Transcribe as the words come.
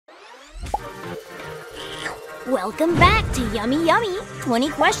Welcome back to Yummy Yummy. 20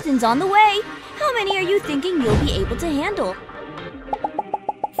 questions on the way. How many are you thinking you'll be able to handle?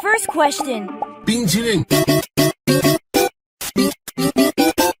 First question. 冰淇淋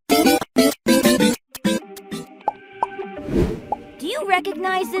Do you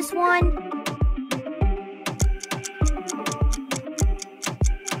recognize this one?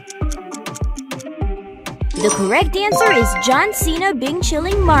 The correct answer is John Cena Bing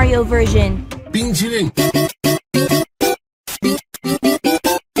Chilling Mario version. 冰淇淋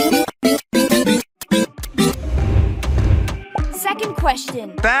Second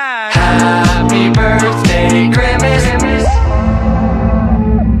question. Back. Happy birthday, Grimace.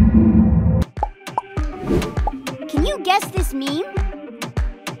 Can you guess this meme?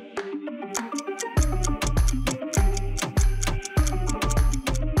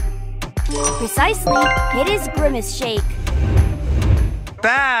 Precisely, it is Grimace Shake.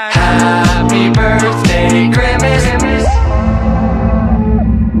 Back. Happy birthday, Grimace.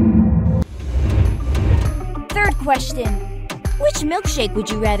 Third question. Which milkshake would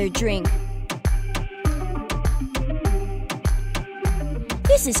you rather drink?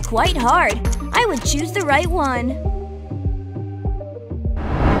 This is quite hard. I would choose the right one.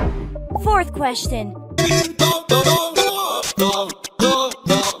 Fourth question.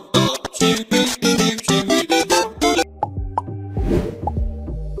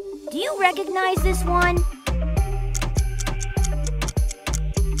 Do you recognize this one?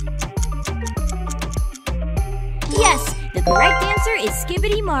 Yes, the correct answer is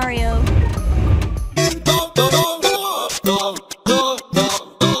Skibbity Mario.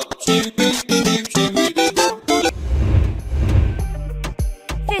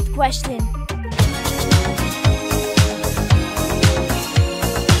 Fifth question.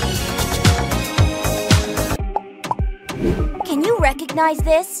 Can you recognize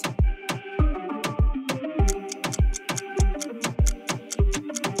this?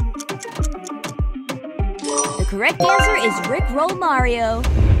 The correct answer is Rickroll Mario.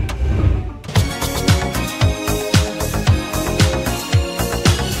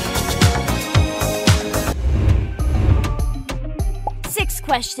 Sixth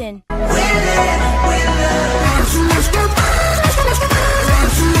question.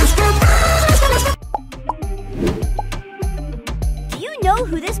 Do you know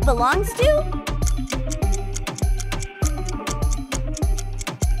who this belongs to?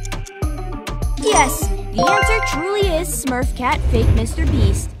 Yes, the answer truly is Smurf Cat Fake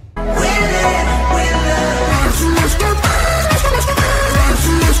Mrbeast.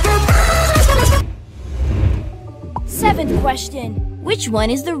 Seventh question. Which one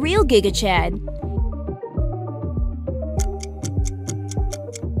is the real Giga Chad?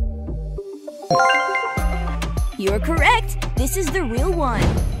 You're correct. This is the real one.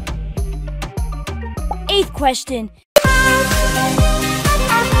 Eighth question.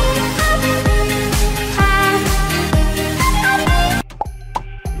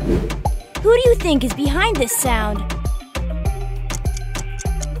 Who do you think is behind this sound?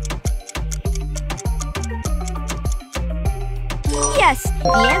 Yes,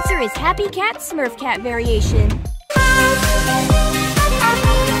 the answer is Happy Cat Smurf Cat variation.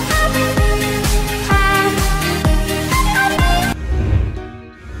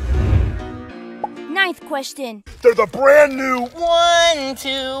 Ninth question. There's a brand new 1,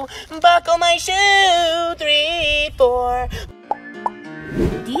 2, buckle my shoe. 3, 4.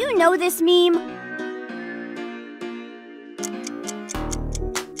 Do you know this meme?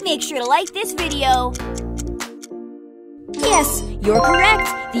 Make sure to like this video. Yes, you're correct.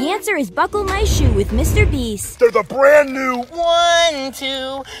 The answer is Buckle My Shoe with Mrbeast. There's a brand new 1,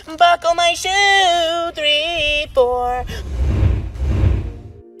 2, buckle my shoe. 3, 4.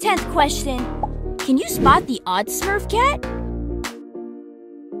 10th question. Can you spot the odd Smurf cat?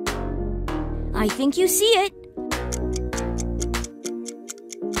 I think you see it.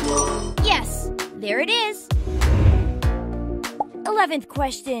 Yes, there it is. 11th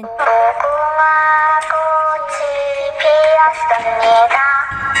question.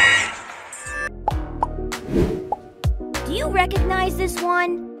 Do you recognize this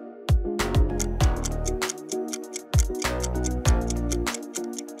one?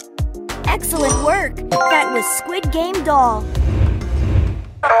 Excellent work! That was Squid Game Doll.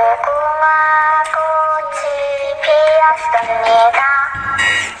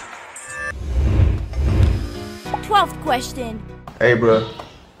 12th question. Hey, bro.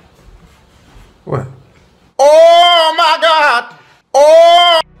 What? Oh my god!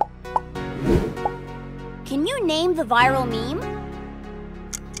 Oh! Can you name the viral meme?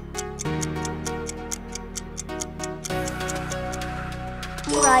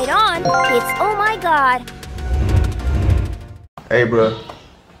 Right on. It's oh my god. Hey, bro.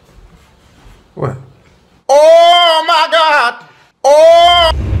 What? Oh my God!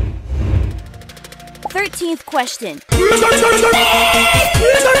 Oh! 13th question. Do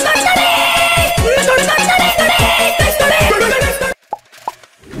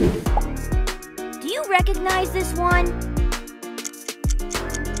you recognize this one?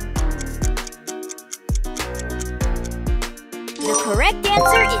 The correct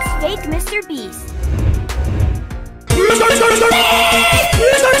answer is fake Mrbeast.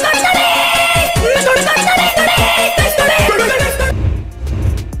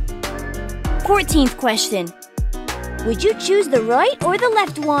 14th question. Would you choose the right or the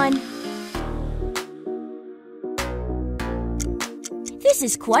left one? This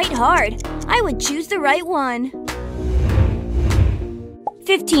is quite hard. I would choose the right one.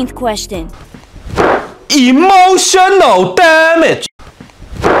 15th question. Emotional damage.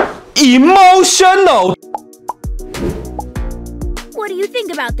 Emotional. What do you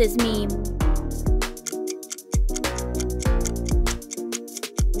think about this meme?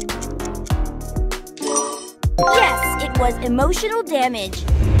 Yes, it was emotional damage.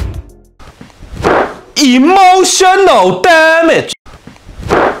 Emotional damage.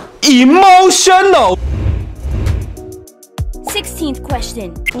 Emotional. 16th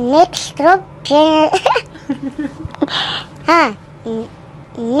question. Next drop.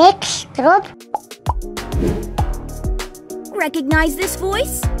 Next drop. Recognize this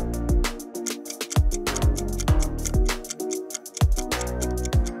voice?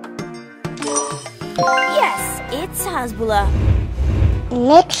 Yes, it's Hasbullah.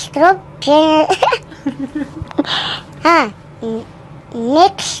 Next drop.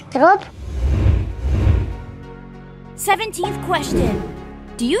 Next drop. 17th question.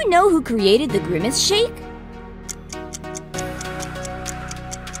 Do you know who created the Grimace shake?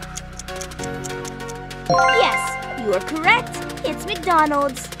 Yes, you are correct. It's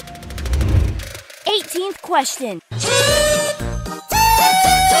McDonald's. 18th question.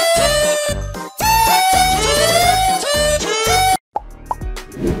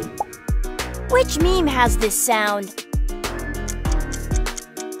 Which meme has this sound?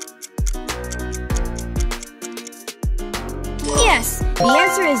 Yes, the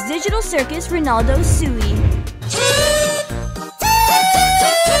answer is Digital Circus Ronaldo Sui.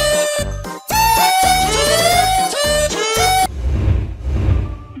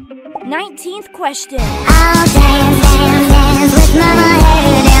 19th question. I'll dance, dance, dance with mama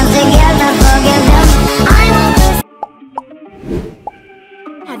hair. Dance together, forget them. I want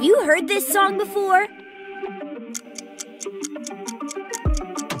Have you heard this song before?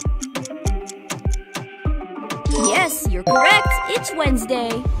 Yes, you're correct. It's Wednesday.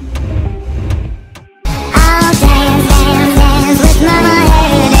 I'll dance, dance, dance with mama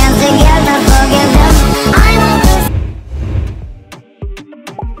hair. Dance together, forget them. I want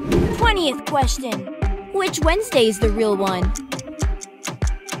 20th question. Which Wednesday is the real one?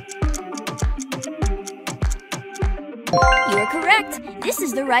 You're correct. This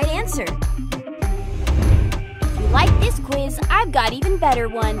is the right answer. If you like this quiz, I've got even better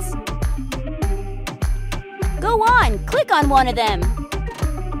ones. Go on, click on one of them.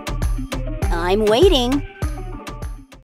 I'm waiting.